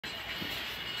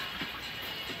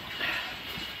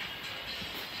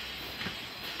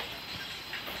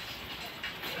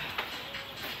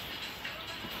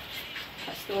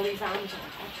these arms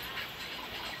over.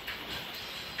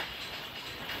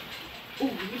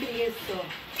 Oh, your ears sore.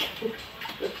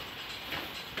 I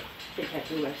think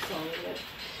everywhere's sore, isn't it?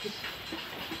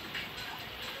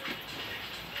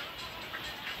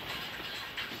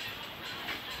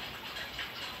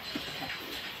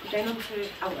 Okay, down onto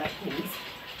outlet knees.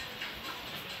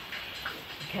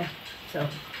 Okay, so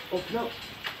open up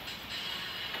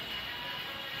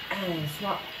and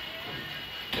swap,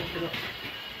 open up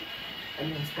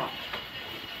and then swap,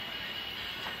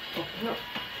 open up,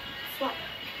 swap,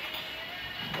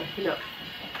 open up,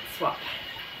 swap.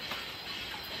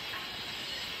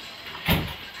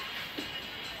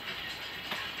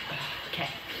 Okay,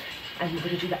 and we're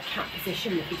going to do that cat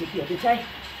position that we did the other day.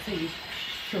 So you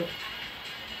shove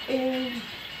in,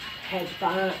 head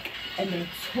back, and then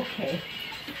tuck in.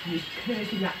 And you're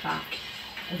curving that back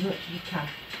as much as you can.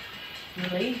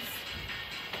 Release.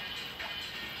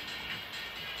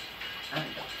 And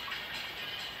up.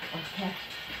 Okay.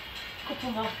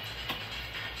 Couple more.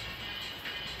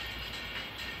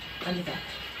 And again.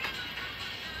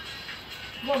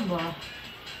 One more.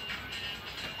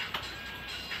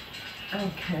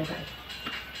 And curve it.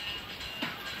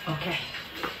 Okay.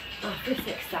 Now this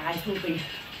exercise will be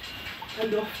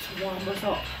enough to warm us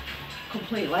up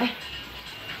completely.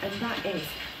 And that is,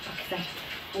 like I said,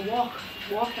 we'll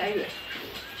walk out.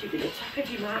 So you're going to top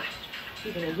of your mat,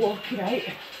 you're going to walk it out.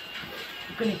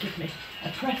 You're going to give me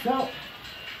a press up,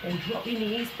 then drop your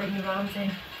knees, bring your arms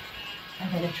in,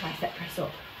 and then a tricep press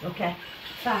up. Okay?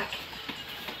 Back,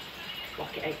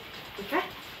 walk it out. Okay?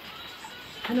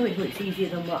 I know it looks easier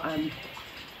than what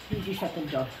easier said than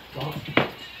done, but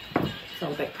it's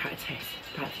all about practice.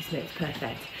 Practice makes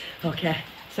perfect. Okay,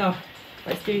 so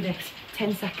let's do this.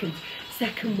 10 seconds.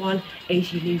 Second one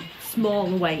is you need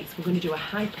smaller weights. We're going to do a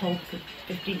high pull for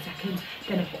 15 seconds,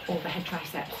 then an overhead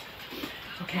triceps.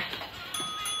 Okay,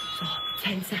 so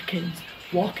 10 seconds,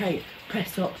 walk out,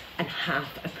 press up, and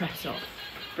half a press up.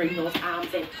 Bring those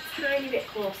arms in a tiny bit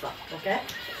closer, okay?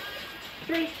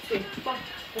 3, 2, 1,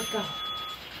 let's go.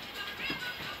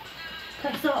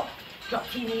 Press up, drop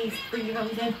to your knees, bring your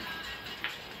hands in,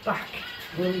 back,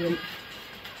 brilliant.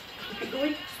 Keep it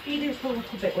going, speed it up a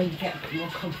little bit when you get a bit more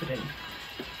confident.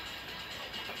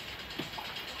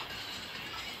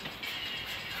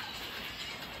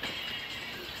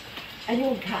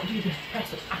 Anyone can't do the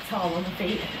press up at all on the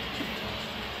feet,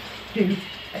 do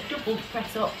a double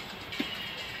press up,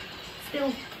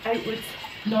 still outwards,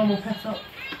 normal press up,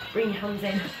 bring your hands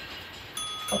in,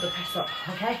 other press up,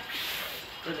 okay?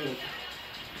 Brilliant.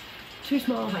 2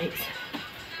 small weights,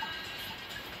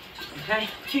 okay?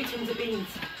 2 tins of beans,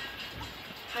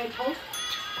 high pull,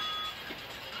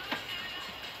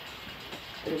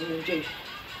 and then we're going to do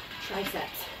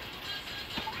triceps.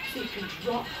 So you can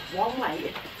drop one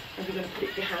weight and we're going to put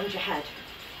it behind your head.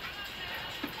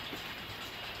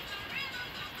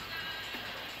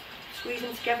 Squeeze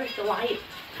them together if they're light,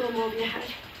 throw them over your head,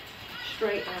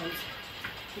 straight arms.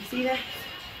 You see this?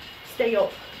 Stay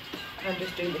up. I'm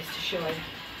just doing this to show you.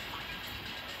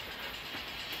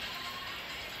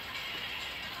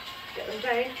 Get them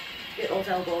down, get those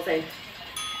elbows in.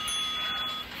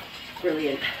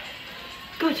 Brilliant.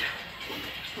 Good.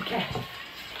 Okay,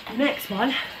 next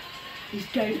one is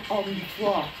down on the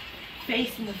floor.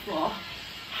 Facing the floor,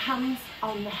 hands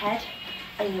on the head,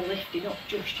 and you're lifting up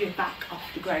just your back off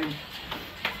the ground.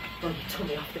 Or your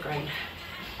tummy off the ground.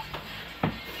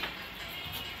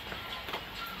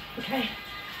 Okay,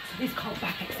 so these are called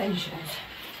back extensions.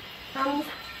 Hands,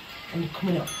 and you're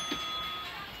coming up.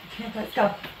 Okay, let's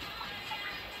go.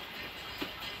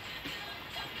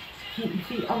 Keep your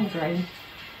feet on the ground.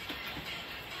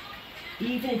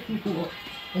 Even if you go up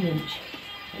an inch,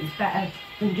 it's better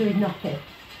than doing nothing.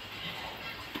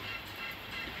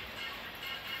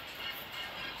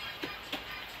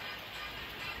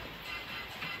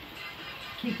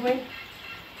 Keep going.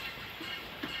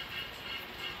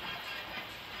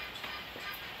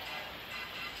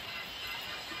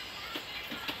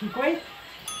 Keep going.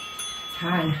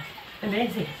 Time.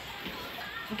 Amazing.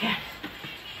 Okay.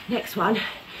 Next one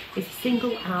is a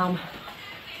single arm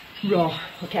row.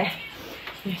 Okay.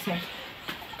 This is.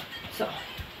 So,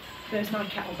 first man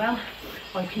kettlebell,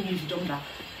 or you can use a dumbbell.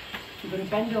 You're going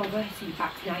to bend over so your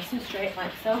back's nice and straight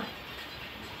like so.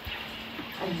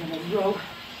 And then a row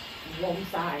one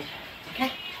side.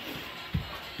 Okay?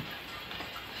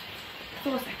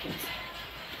 4 seconds.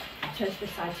 Turn to the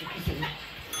side so you can see me.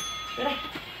 Ready?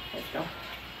 Let's go.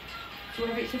 So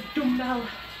whether it's a dumbbell,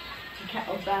 a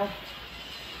kettlebell,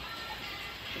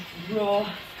 just row on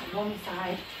one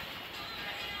side.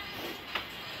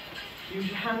 Use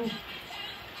your hand,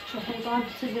 shuffle on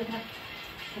to the other.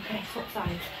 Okay, swap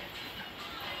sides.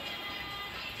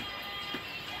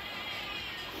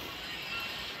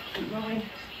 Keep rolling.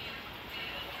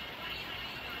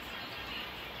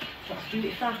 Don't have to do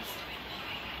it fast.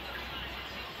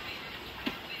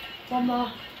 One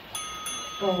more.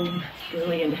 Boom.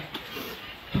 Brilliant.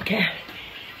 Okay.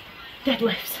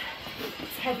 Deadlifts.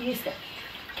 As heavy as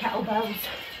kettlebells,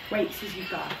 weights as you've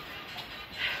got.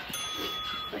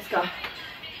 Let's go.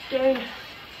 Down.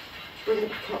 Bring it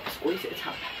back up. Squeeze at the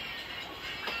top.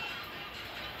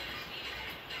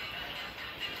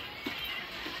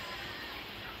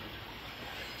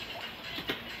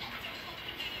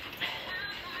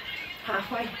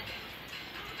 Halfway.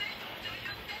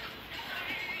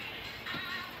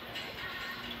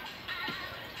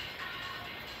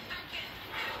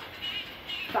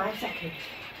 Five seconds.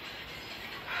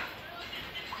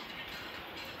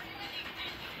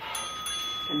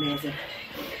 Amazing.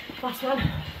 Last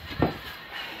one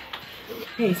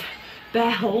is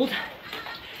bear hold.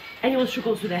 Anyone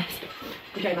struggles with this,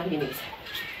 go down on your knees.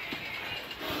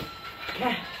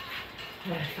 Okay.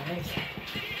 5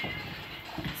 seconds.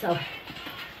 So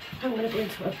I'm going to go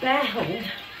into a bear hold.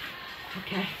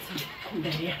 Okay, so come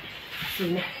down here. So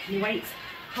your weights,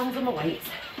 hands on the weights.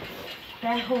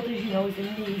 Bear hold, as you know, is the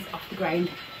knees off the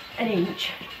ground, an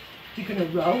inch. You're going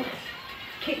to row,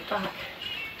 kick back,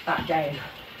 back down.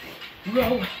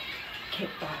 Row, kick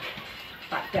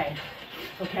back down.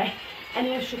 Okay?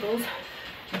 Any struggles,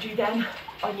 do them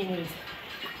on your knees.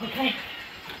 Okay?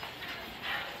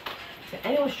 So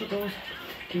anyone struggles,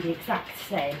 do the exact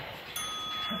same.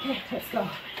 Okay, let's go.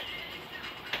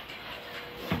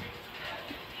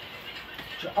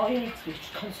 So all you need to do is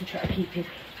just concentrate on keeping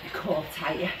your core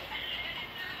tight.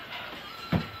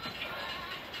 So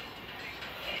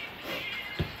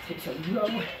it's a row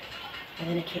and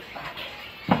then a kick back.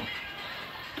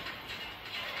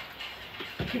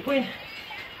 Keep going.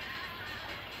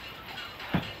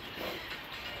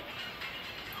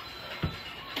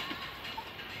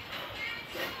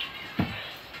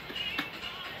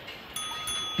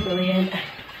 Brilliant.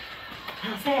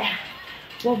 That's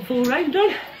it. One full round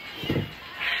done.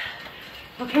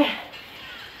 Okay,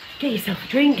 get yourself a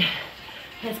drink.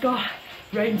 Let's go.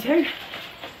 Round 2.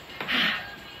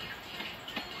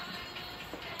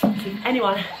 So if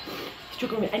anyone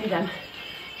struggling with any of them,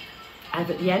 at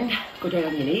the end, go down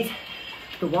on your knees.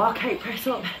 The walkout press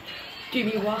up. Do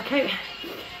me a walkout.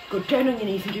 Go down on your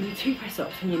knees and do me 2 press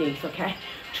ups on your knees, okay?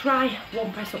 Try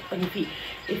 1 press up on your feet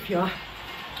if you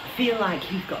feel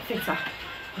like you've got fitter,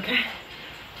 okay?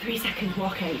 3 seconds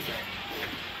walkout.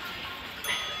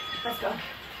 Let's go.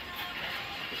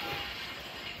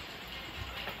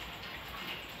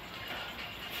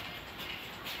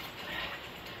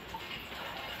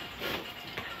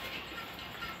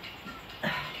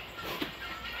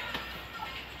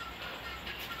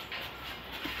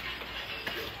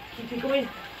 Keep it going.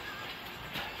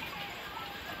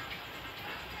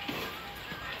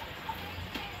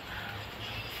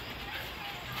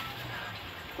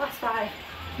 Last 5.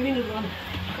 Give me another one.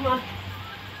 Come on.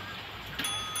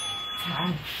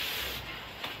 10.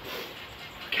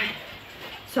 Okay.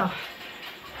 So,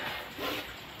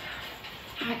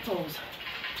 high pulls.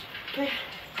 Okay.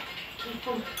 Keep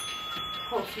them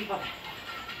close to your body.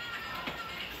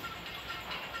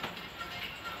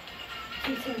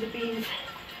 2 tins of beans.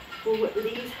 We'll whip with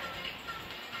these.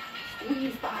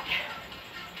 Squeeze back.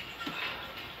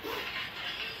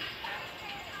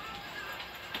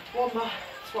 One more.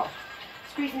 Swap.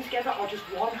 Squeezing together or just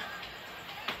one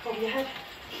over your head.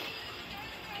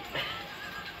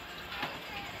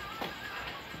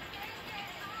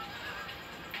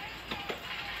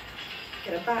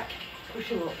 Get them back, push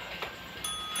them up.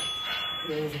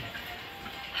 Amazing.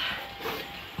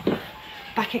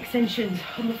 Back extensions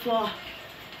on the floor.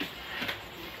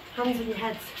 Hands on your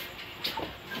heads.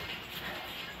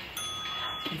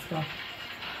 Let's go.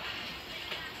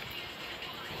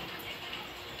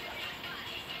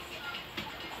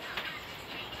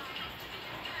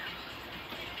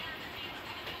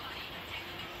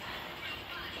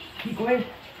 Keep going.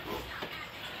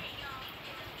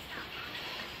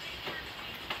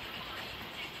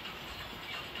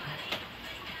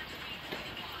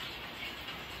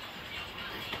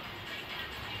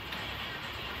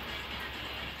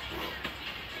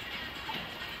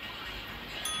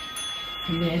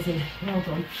 Amazing, well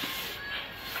done.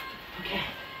 Okay,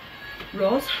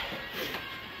 rows.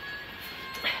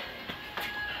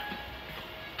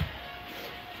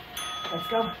 Let's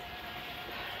go.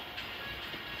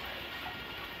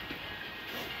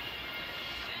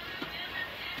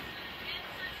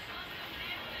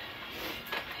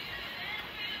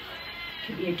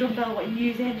 Could be a dumbbell, what you're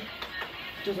using,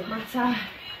 doesn't matter.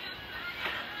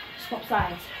 Swap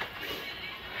sides.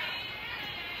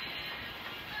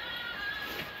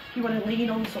 You want to lean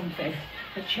on something,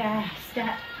 a chair,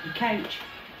 step, your couch.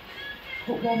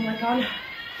 Put one leg on,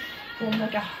 one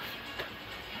leg off.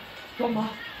 One more.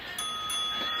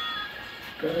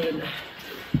 Brilliant.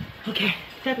 Okay,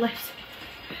 deadlifts.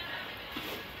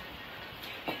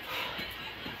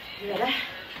 You ready?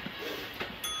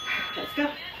 Let's go.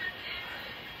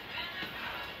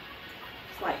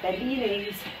 It's like bending your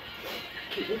knees.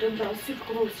 Keep the dumbbells super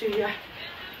close to you.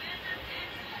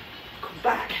 Come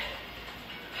back.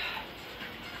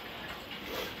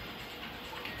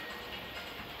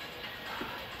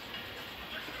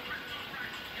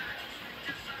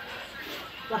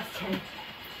 Last 10.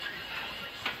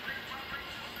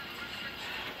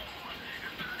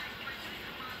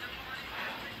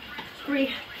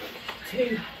 Three,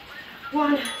 two,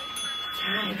 one,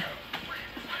 time.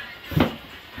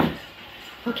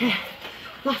 Okay,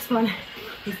 last one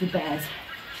is the bears.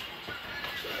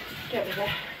 Get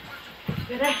ready.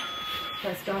 Ready?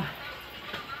 Let's go.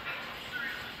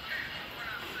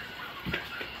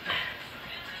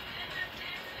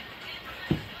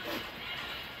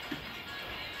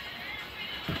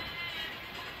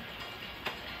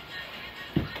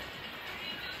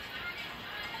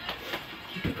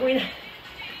 Keep it going.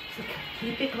 So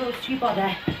keep it close to your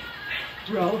body.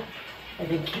 Row and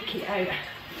then kick it out.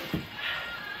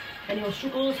 Anyone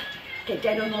struggles, get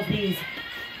down on those knees.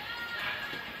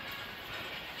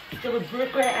 Still a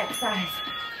great exercise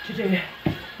to do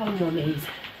on your knees.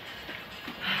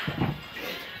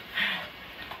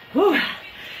 Whew.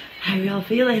 How are we all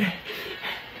feeling?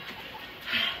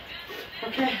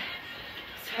 Okay,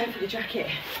 it's time for the jacket.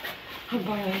 I'm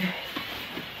boiling.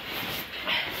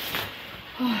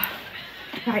 Oh.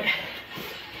 Right,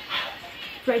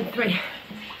 round 3.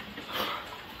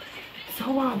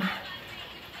 So warm.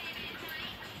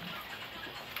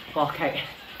 Walkout,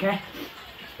 okay?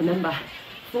 Remember,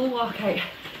 full walkout,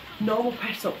 normal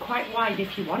press up, quite wide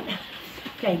if you want.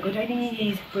 Then go down on your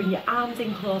knees, bring your arms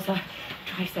in closer,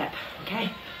 tricep, okay?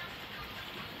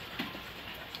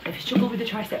 If you struggle with the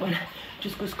tricep one,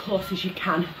 just go as close as you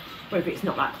can, or if it's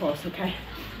not that close, okay?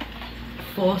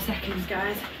 4 seconds,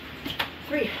 guys.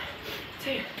 3,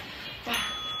 2, 1,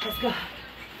 let's go.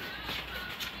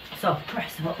 So,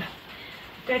 press up,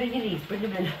 down on your knees, bring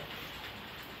them in.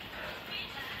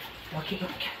 Walk it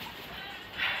back.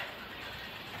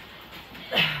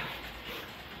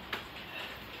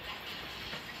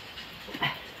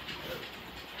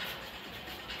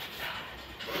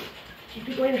 Keep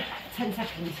it going, 10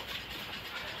 seconds.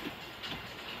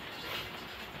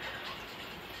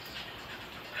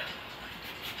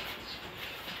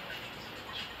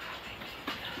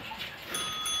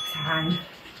 Time.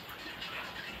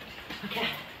 Okay.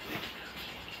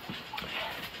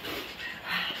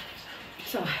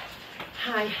 So,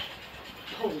 high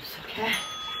pulse, okay?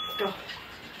 Let's go.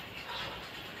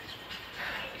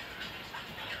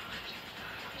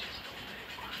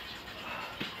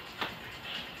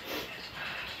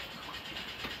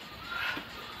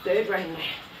 Third round now.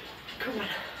 Come on.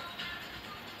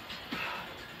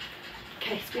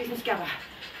 Okay, squeeze them together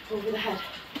over the head.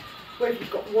 Whether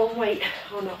you've got one weight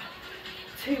or not.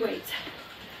 2 weights.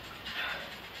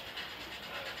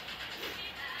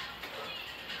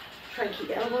 Try and keep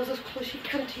your elbows as close as you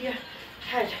can to your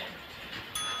head.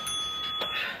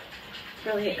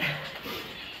 Brilliant.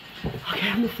 Okay,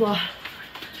 on the floor.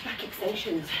 Back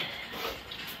extensions.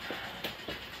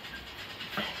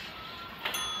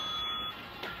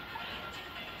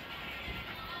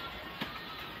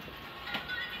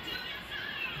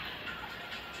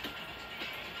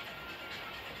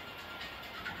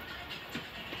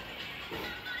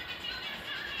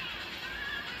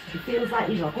 It feels like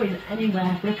you're not going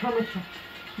anywhere, but I promise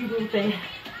you will be.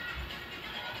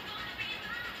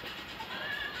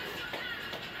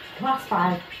 Last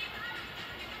 5.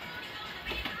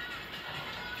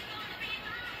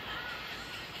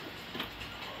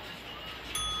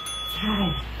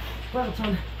 Time. Well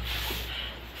done.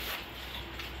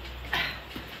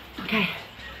 Okay.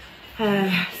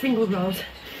 Single rows.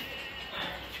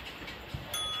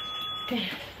 Okay.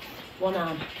 One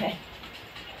arm. Okay.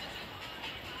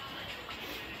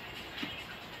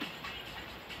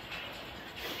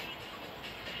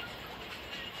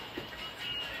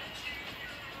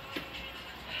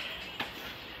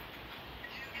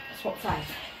 Swap sides.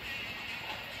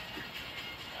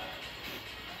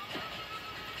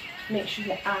 Make sure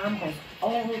your arm goes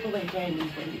all the way down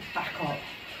and bring it back up.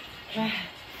 Okay.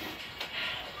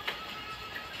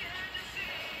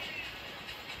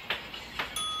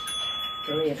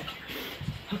 Brilliant.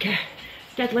 Okay,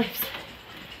 deadlifts.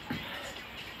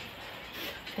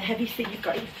 The heaviest thing you've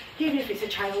got, even if it's a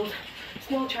child,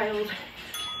 small child.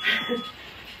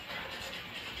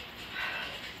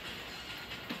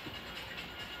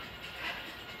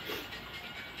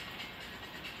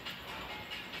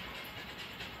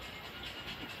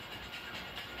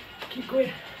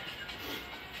 going.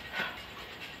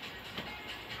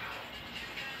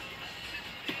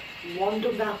 One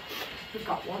dumbbell, we've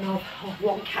got one of, or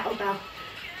one kettlebell,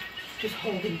 just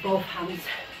holding both hands.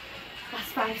 Last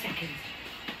 5 seconds.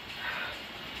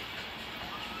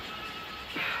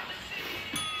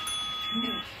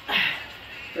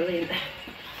 Brilliant.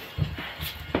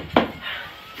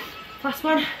 Last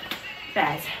one,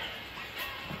 bears.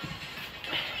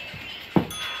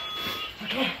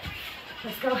 Okay,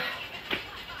 let's go.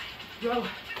 Row,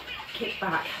 kick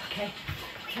back, okay?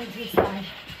 Turn to the side.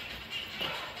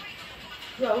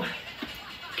 Row,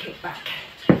 kick back.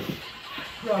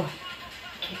 Row,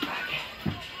 kick back.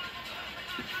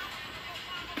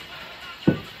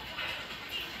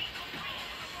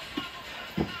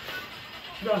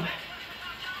 Row,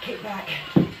 kick back.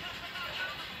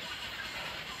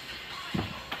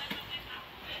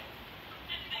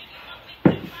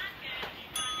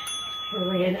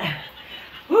 Brilliant.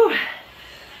 Woo.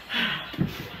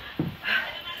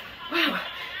 Wow,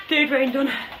 third round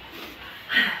done.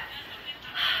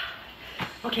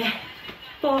 Okay,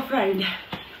 fourth round.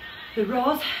 The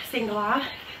rows, single arm,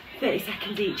 30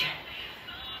 seconds each.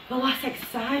 The last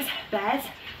exercise, bears,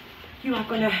 you are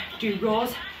gonna do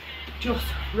rows, just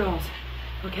rows,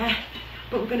 okay?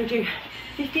 But we're gonna do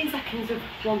 15 seconds of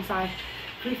one side,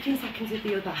 15 seconds of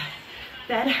the other,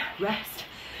 then rest,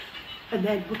 and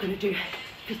then we're gonna do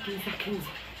 15 seconds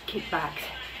kickbacks.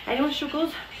 Anyone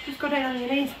struggles, just go down on your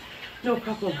knees, no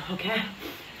problem, okay?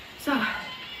 So,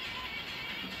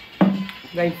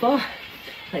 round 4,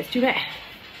 let's do it.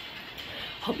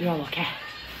 Hope you're all okay.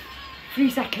 3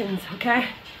 seconds, okay?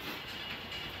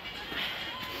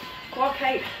 Walk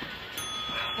out.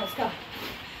 Let's go.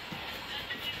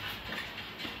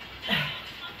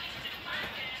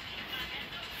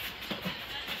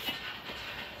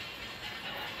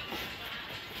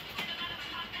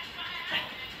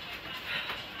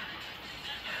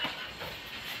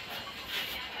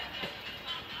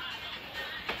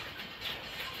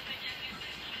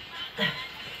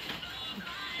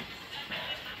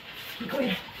 Keep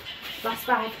going. Last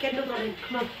 5. Get another one in.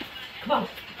 Come on. Come on.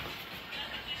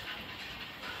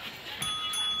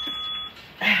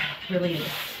 Brilliant.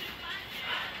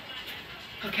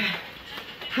 Okay.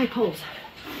 High pulse.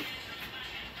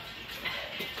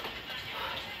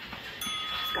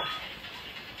 Let's go.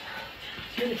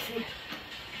 Really see.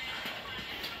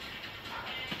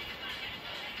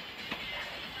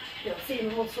 You'll see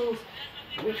the muscles.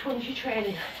 Which ones you're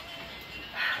training.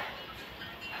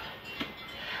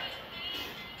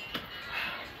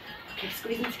 Okay,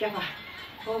 squeeze them together.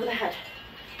 Over the head.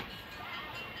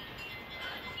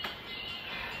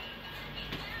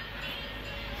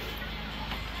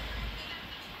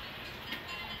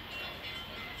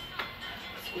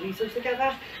 Squeeze them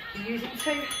together. Use them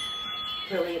too.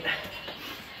 Brilliant.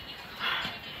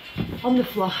 On the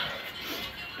floor.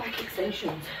 Back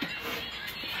extensions.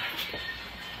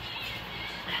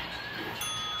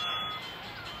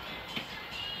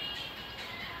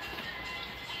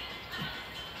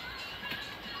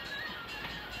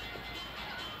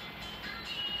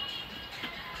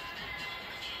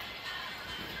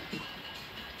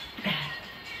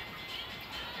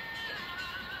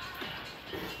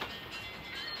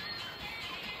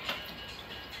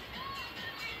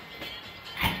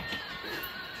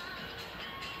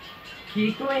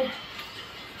 Keep going.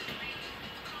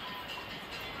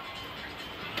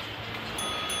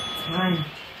 Time.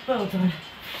 Well done.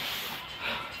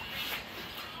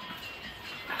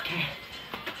 Okay.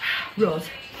 Rows.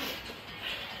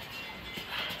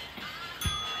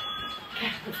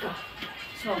 Okay, let's go.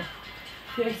 So,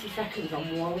 30 seconds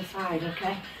on one side,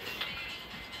 okay?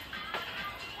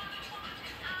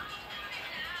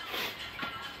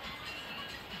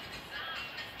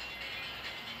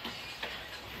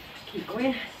 Keep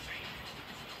going.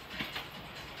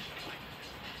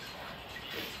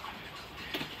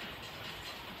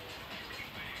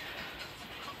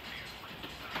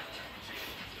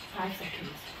 Five seconds.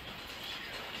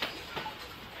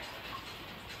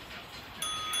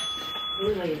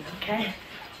 Brilliant, okay?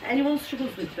 Anyone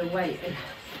struggles with the weight and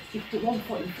you put one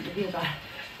foot in front of the other,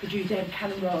 we do them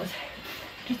kind of rows.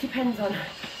 Just depends on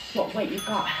what weight you've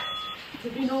got.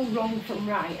 There'll be no wrong from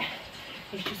right.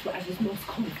 It's just whatever's most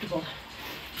comfortable.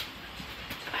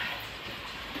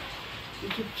 You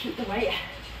can keep the weight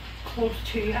close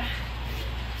to you.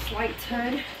 Slight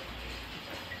turn.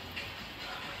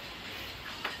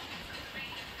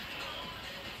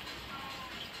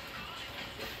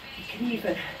 You can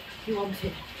even, if you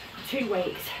wanted, 2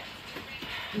 weights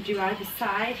and do either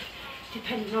side,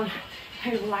 depending on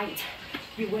how light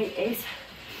your weight is.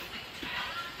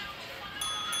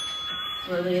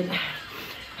 Brilliant.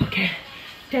 Okay,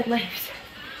 deadlifts.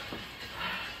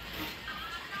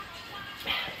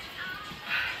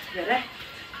 Ready?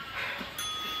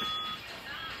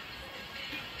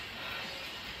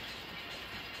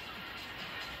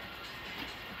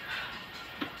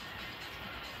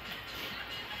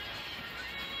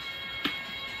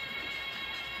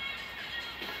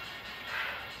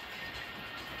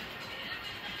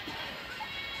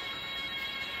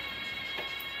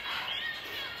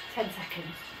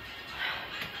 Seconds.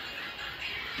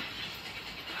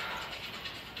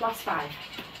 Last 5.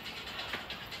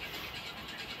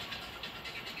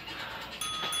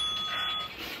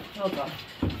 Well done.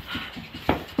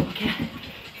 Okay,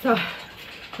 so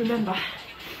remember,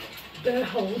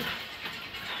 hold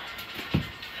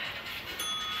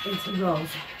into rolls.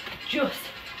 Just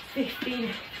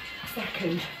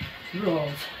 15-second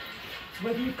rolls. So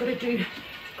whether you've got to do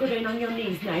good in on your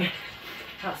knees now,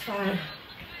 that's fine.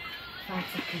 5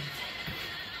 seconds.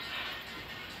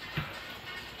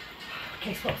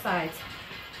 Okay, swap sides.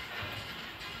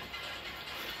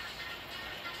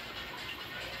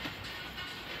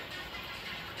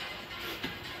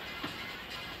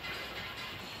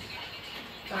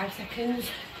 Five seconds.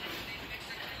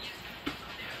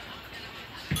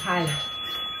 Time.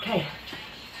 Okay,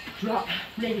 drop.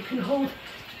 Now you can hold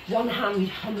one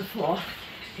hand on the floor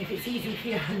if it's easy for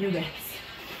you on your wrists.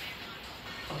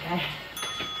 Okay,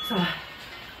 so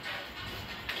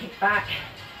kick back,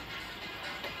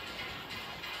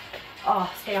 or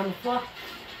stay on the floor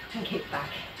and kick back.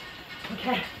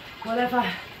 Okay, whatever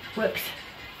works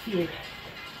for you.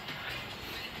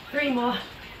 3 more.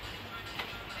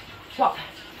 Swap.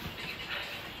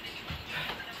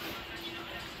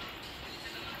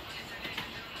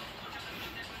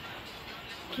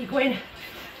 Keep going.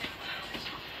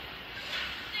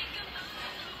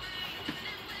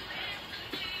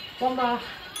 One more.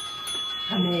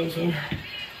 Amazing.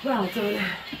 Well done.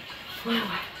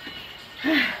 Wow.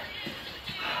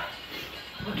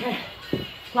 Okay,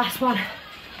 last one.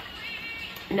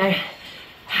 Now,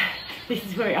 this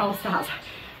is where it all starts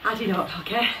adding up,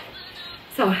 okay?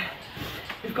 So,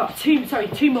 we've got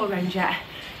two more rounds yet.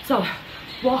 So,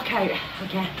 walk out,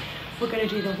 okay? We're gonna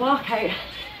do the walk out,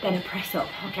 then a press up,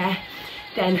 okay?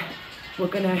 Then you're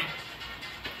gonna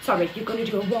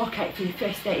do a walk out for your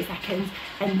first 30 seconds,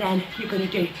 and then you're gonna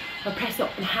do a press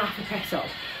up and half a press up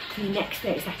for your next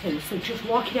 30 seconds. So just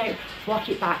walk it out, walk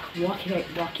it back, walk it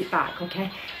out, walk it back,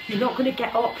 okay? You're not gonna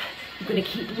get up, you're gonna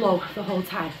keep low the whole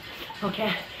time,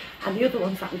 okay? And the other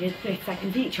ones that we did 30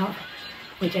 seconds each of,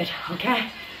 we did,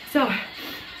 okay? So,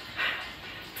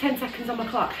 10 seconds on my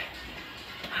clock.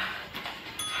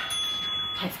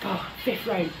 Let's go, 5th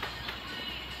round.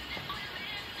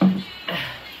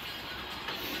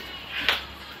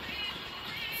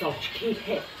 So just keep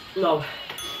it low.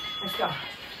 Let's go.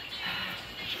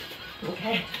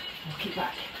 Okay, walk it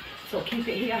back. So keep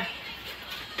it here.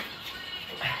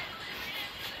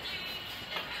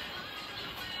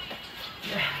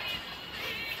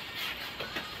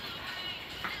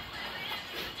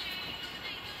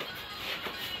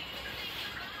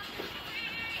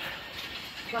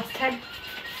 Last 10.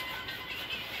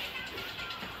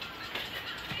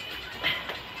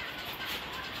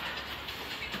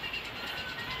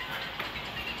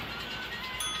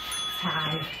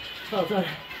 Time. Well done.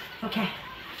 Okay,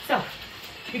 so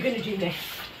you're going to do this.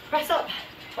 Press up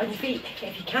on your feet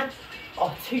if you can,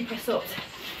 or 2 press ups.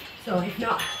 So if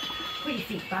not, put your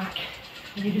feet back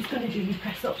and you're just going to do your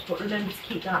press ups, but remember to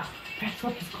keep that press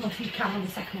up as close as you can on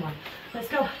the second one. Let's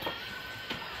go.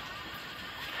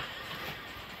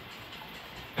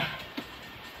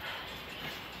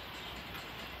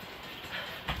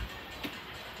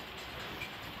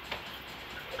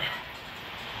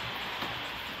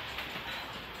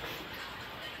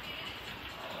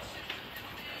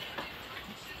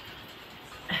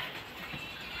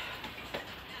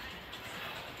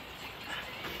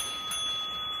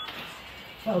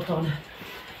 Well done.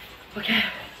 Okay,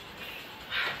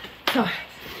 so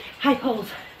high pulls,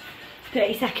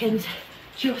 30 seconds,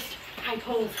 just high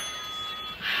pulls.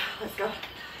 Let's go.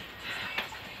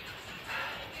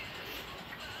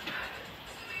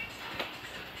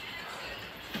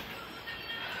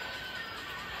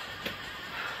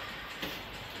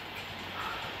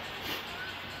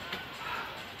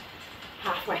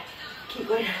 Halfway, keep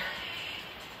going.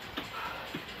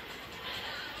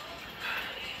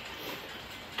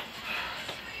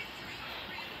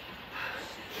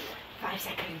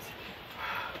 Seconds.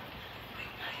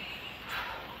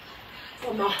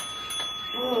 One more.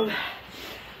 Boom.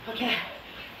 Okay,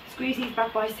 squeeze these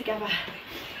bad boys together.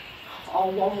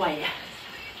 All one way.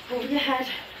 Over your head.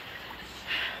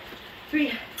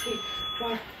 3, 2,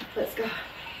 1. Let's go.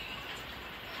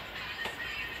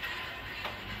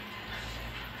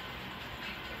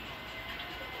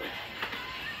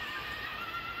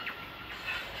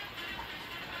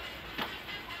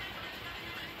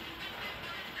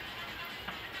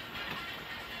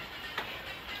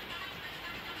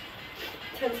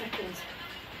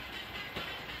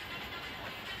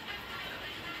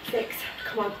 6,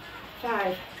 come on,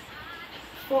 5,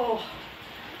 4,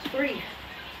 3,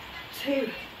 2,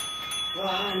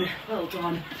 1, well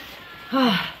done.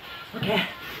 Okay,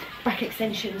 back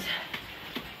extensions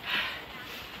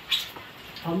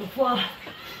on the floor.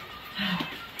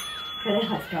 Ready,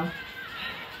 let's go.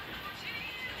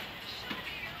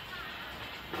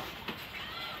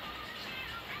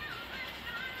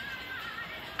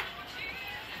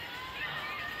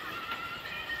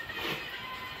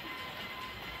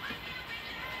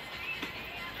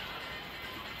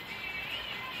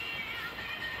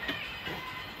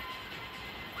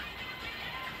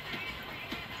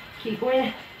 Keep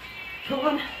going, come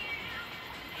on.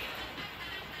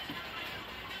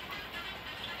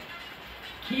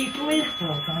 Keep going,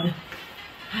 well done.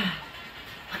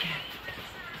 Okay.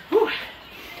 Whew.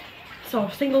 So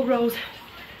single rows,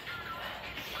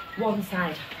 one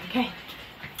side, okay?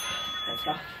 Let's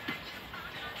go.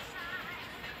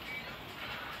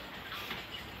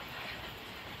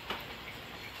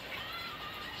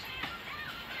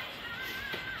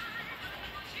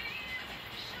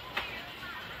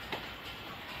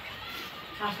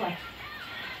 Halfway.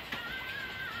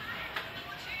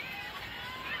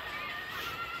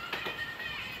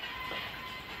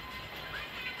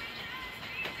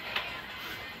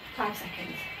 Five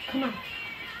seconds. Come on.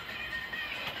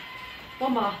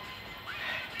 One more.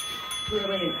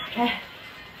 Brilliant. Okay.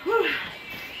 Whew.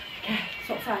 Okay.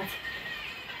 Swap sides.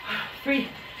 3,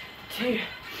 2,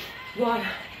 1.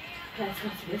 Let's go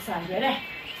to this side. Ready?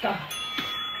 Let's go.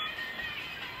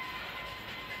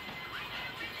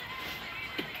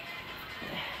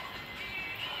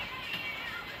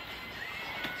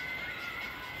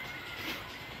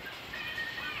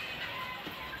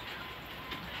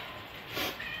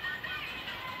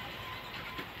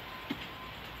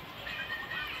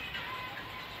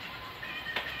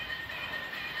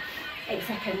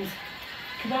 Seconds.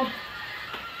 Come on.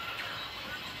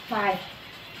 5,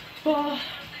 4,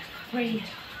 3,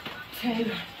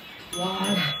 2,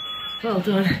 1. Well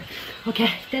done. Okay,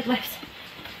 deadlifts.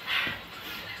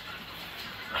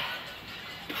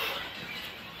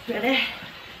 Ready?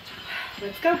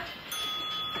 Let's go.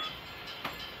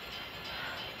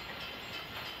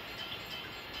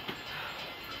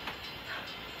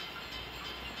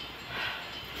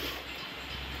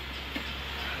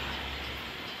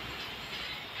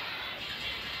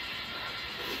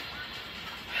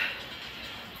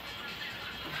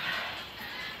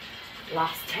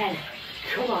 Last 10.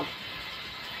 Come on.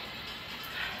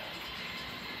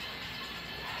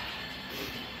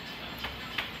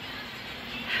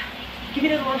 Give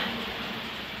me another one.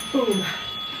 Boom.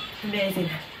 Amazing.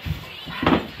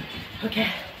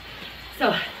 Okay.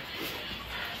 So,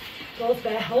 those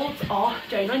bear holds or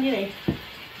down on your knee.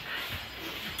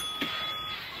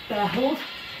 Bear hold.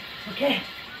 Okay.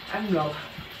 And roll.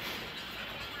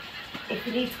 If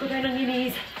you need to go down on your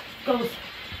knees, go.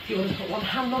 If you want to put one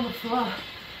hand on the floor,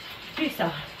 do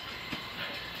so.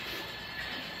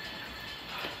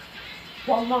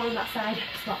 One more on that side,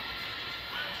 stop.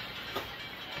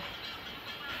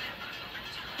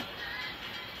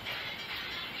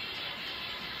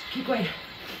 Keep going.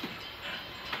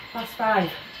 Last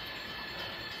 5.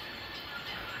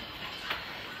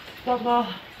 One more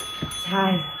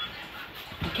time.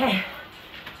 Okay,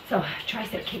 so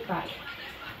tricep kick back.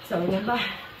 So remember,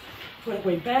 we're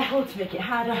going bear hold to make it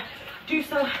harder. Do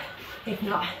so. If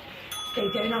not,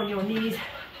 stay down on your knees.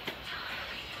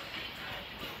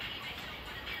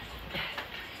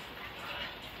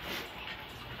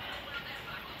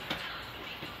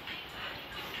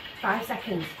 Five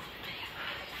seconds.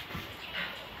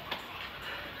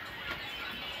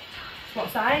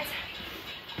 Swap sides.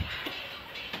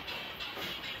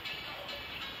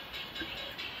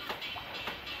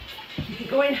 Keep it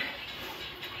going.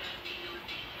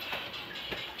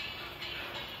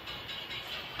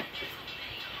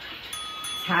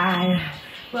 Time.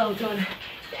 Well done.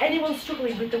 If anyone's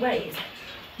struggling with the weights,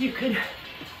 you can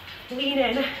lean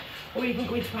in or even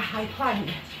go into a high plank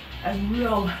and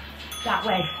roll that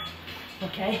way.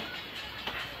 Okay?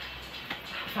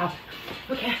 Fab.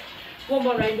 Okay, one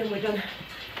more round and we're done.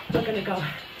 We're gonna go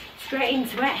straight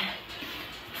into it.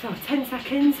 So 10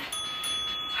 seconds.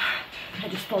 I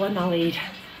just follow my lead.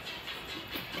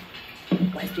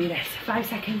 Let's do this. 5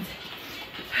 seconds.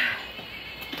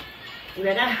 You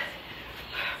ready?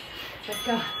 Let's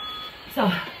go.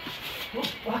 So,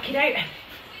 walk it out.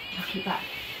 Walk it back.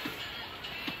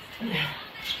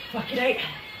 Walk it out.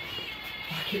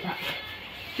 Walk it back.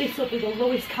 This will be the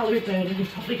lowest calorie burner you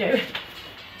probably do.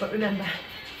 But remember,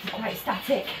 it's quite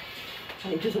static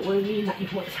and it doesn't really mean that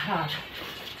you've worked hard.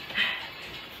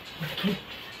 Working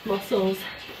muscles,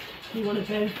 you want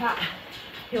to burn fat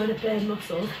you want to burn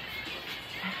muscles,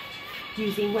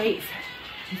 using weights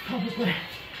is probably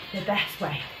the best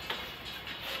way.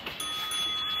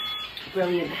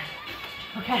 Brilliant.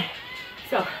 Okay,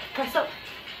 so press up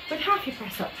with half your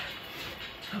press up.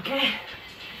 Okay,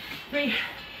 3,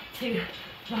 2,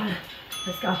 1,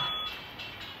 let's go.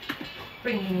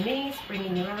 Bring in your knees, bring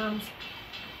in your arms,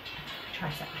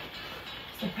 tricep,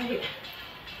 separate.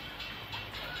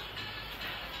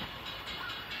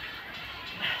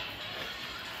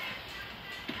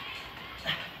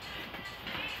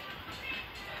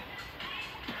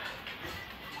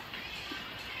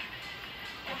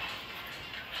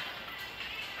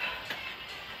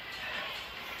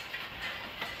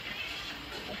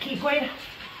 Keep going.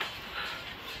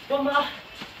 One more.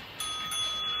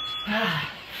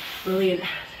 Brilliant.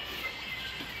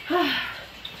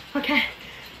 Okay,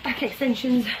 back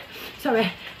extensions. Sorry,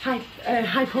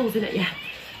 high pulls in it, yeah.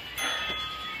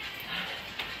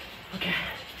 Okay,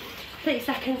 30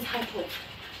 seconds, high pulls.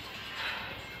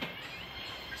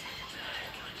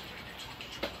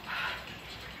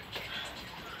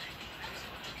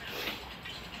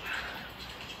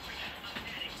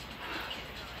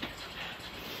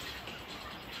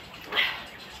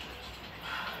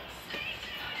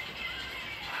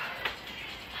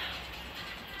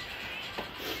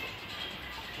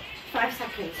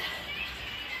 Seconds.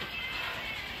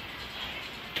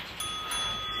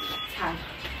 Time.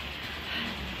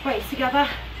 Weights together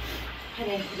and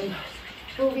then put them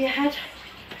over your head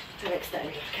and extend.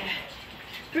 Okay.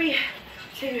 3,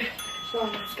 2,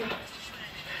 1, let's go.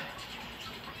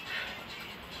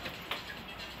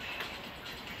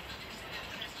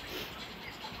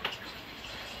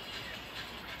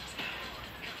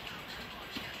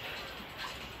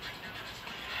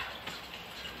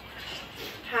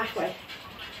 Halfway.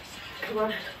 Come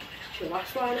on, it's your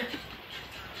last one.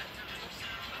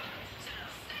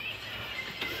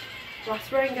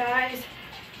 Last round, guys.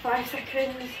 5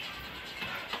 seconds.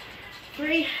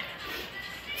 3,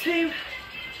 2,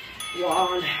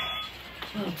 1.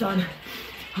 Well done.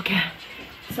 Okay,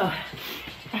 so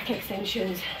back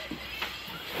extensions.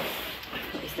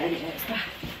 Extend it, it's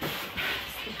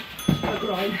the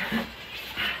groin.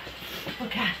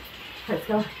 Okay, let's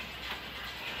go.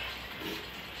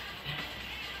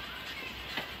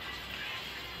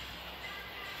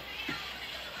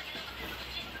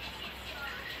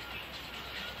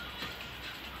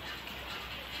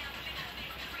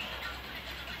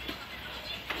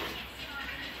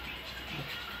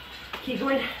 Keep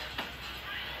going.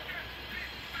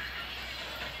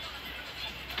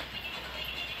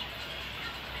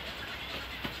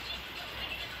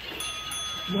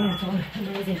 Yeah, it's all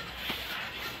amazing.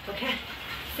 Okay,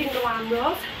 single arm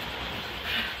rows.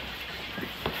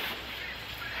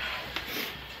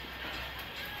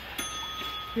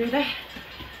 Ready?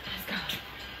 Let's go.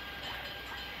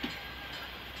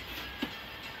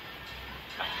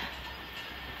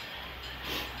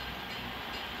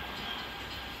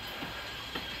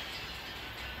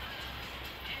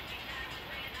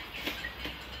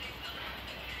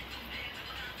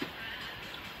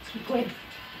 Keep going.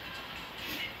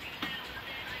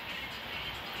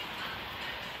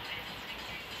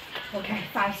 Okay,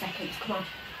 5 seconds, come on.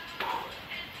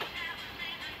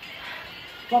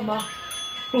 One more.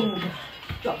 Boom.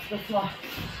 Drop to the floor.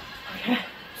 Okay,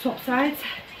 swap sides.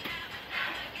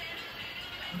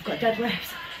 We've got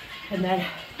deadlifts. And then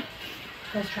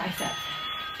there's triceps.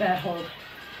 Bear hold.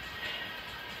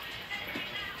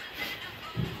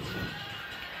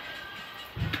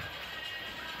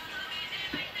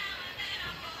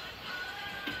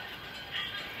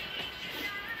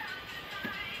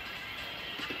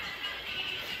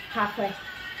 Halfway.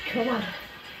 Come on.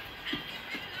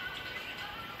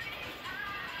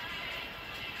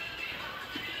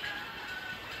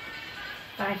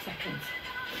 Five seconds.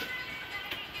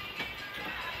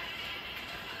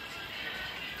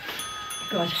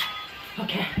 Good.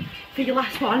 Okay. For your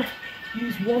last one,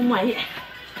 use one weight.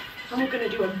 And we're going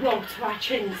to do a rug to our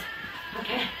chins.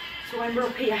 Okay. So when we're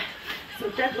up here, so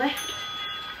deadlift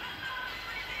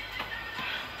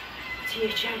to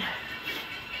your chin.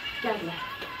 Deadlift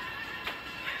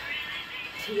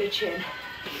to your chin.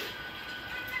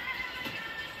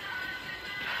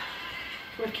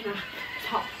 Working our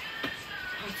top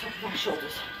of our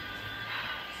shoulders.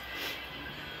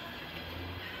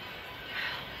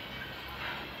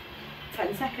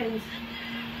 Ten seconds.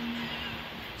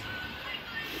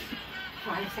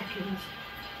 5 seconds.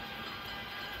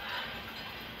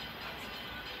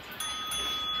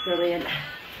 Brilliant.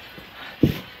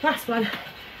 Last one.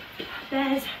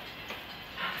 There's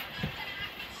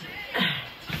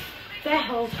bear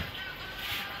hold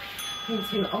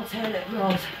into alternate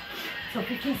rows. So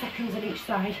 15 seconds on each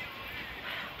side.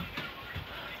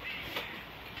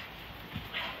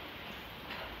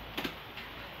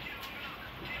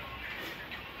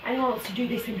 Anyone wants to do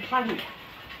this in plank,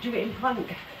 do it in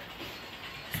plank.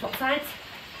 Swap sides.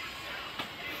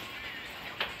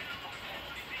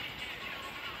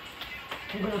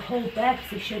 I'm going to hold their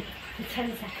position for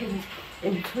 10 seconds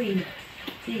in between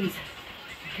these.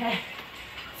 Okay,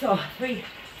 so 3,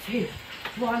 2,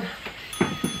 1,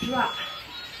 drop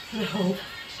and hold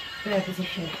their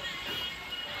position.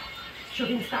 Shove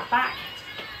into that back,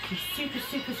 be super,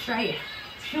 super straight.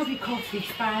 Shove your core to your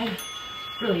spine.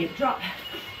 Brilliant, drop.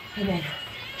 And then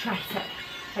tricep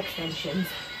extensions.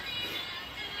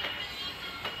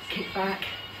 Kick back.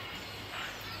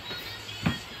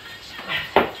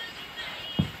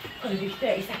 Going to do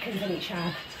 30 seconds on each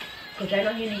arm. Go down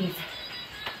on your knees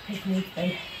if need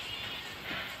be.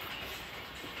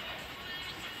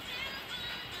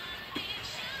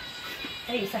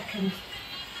 Eight seconds.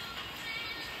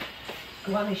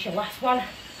 Go on, it's your last one.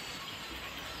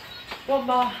 One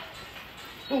more.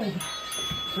 Boom.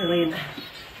 Brilliant.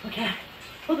 Okay,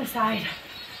 other side.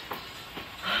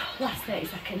 Last 30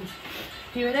 seconds.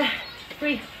 You ready?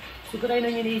 3. So go down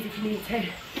on your knees if you need to.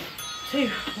 2, 1,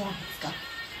 let's go.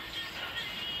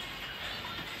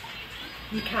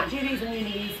 You can't do these on your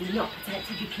knees, you're not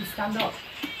protected, you can stand up,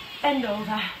 bend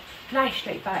over, nice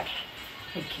straight back,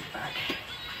 and kick back.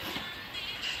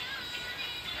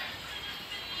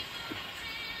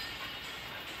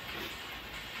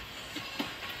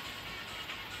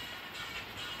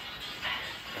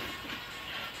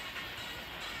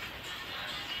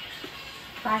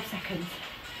 Five seconds.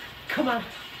 Come on.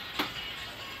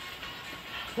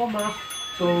 One more.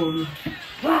 Boom.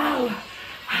 Wow.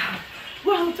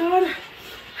 Well done.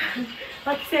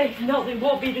 Like I say, no, it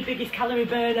won't be the biggest calorie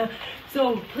burner,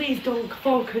 so please don't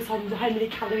focus on how many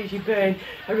calories you burn.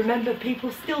 And remember,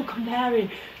 people still comparing.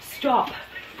 Stop.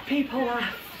 People are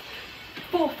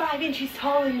 4 or 5 inches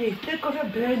taller than you. They're gonna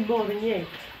burn more than you.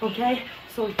 Okay?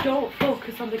 So don't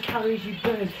focus on the calories you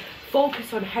burn.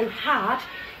 Focus on how hard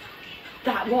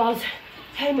that was,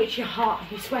 how much you're hot,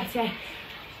 you're sweaty.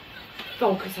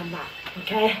 Focus on that.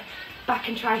 Okay? Back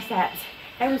and triceps.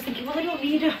 Everyone's thinking, well, I don't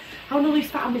need I want to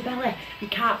lose fat on my belly. You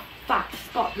can't fat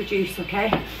spot reduce,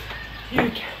 okay?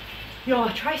 Your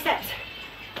triceps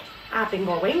are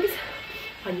bingo wings,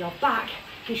 and your back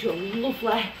gives you a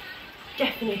lovely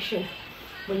definition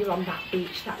when you're on that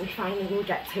beach that we finally will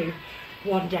get to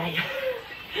one day.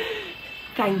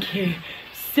 Thank you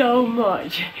so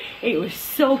much. It was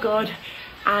so good,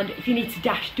 and if you need to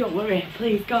dash, don't worry,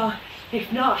 please go.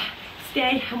 If not,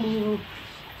 stay and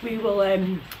we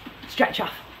will stretch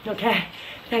off, okay?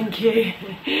 Thank you.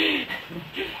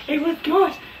 It was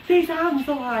good. These arms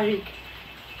are like,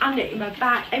 and it in my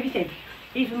back, everything,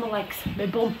 even my legs, my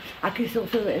bum, I can still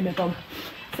feel it in my bum.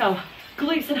 So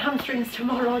glutes and hamstrings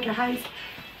tomorrow, guys,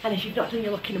 and if you've not done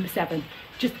your lucky number 7,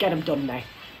 just get them done now.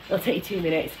 It'll take you 2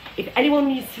 minutes. If anyone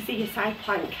needs to see your side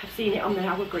plank, I've seen it on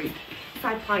our group,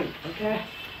 side plank, okay,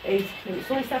 it's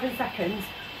only 7 seconds.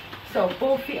 So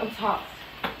both feet on top,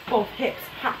 both hips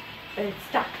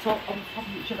stacked up on top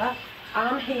of each other,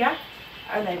 arm here,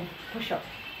 and then push up,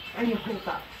 and you hold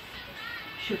that.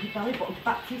 Shove your belly button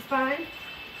back to your spine,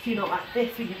 so you're not like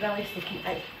this with your belly sticking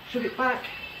out. Shove it back,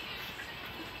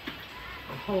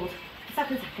 and hold for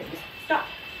 7 seconds. Stop,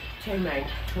 turn round,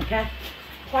 okay?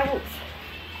 Planks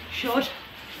should,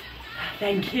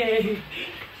 thank you,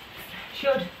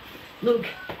 should look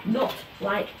not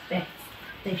like this.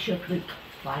 They should look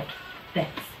like this,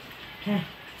 okay?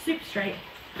 Super straight,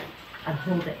 and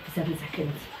hold it for 7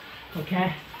 seconds,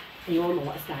 okay? And you all know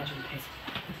what a star jump is.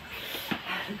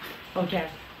 Okay,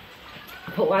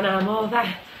 put one arm over.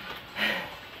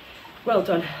 Well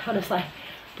done, honestly,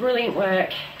 brilliant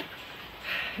work.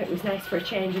 It was nice for a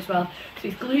change as well. So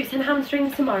it's glutes and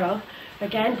hamstrings tomorrow.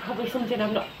 Again, probably something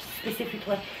I've not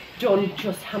specifically done,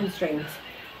 just hamstrings.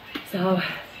 So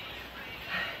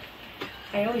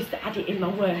I always add it in my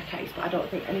workouts, but I don't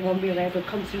think anyone really ever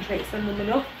concentrates on them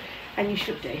enough, and you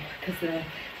should do, because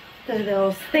they're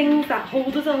those things that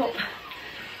hold us up.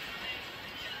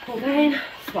 Pull down,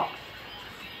 swap.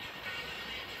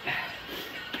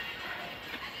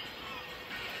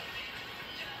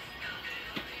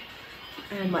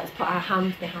 And let's put our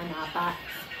hands behind our backs.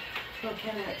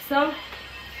 Okay, like so.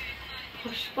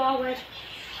 Push forward.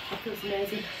 That feels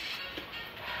amazing.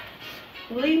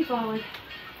 Lean forward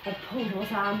and pull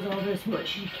those arms over as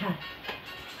much as you can.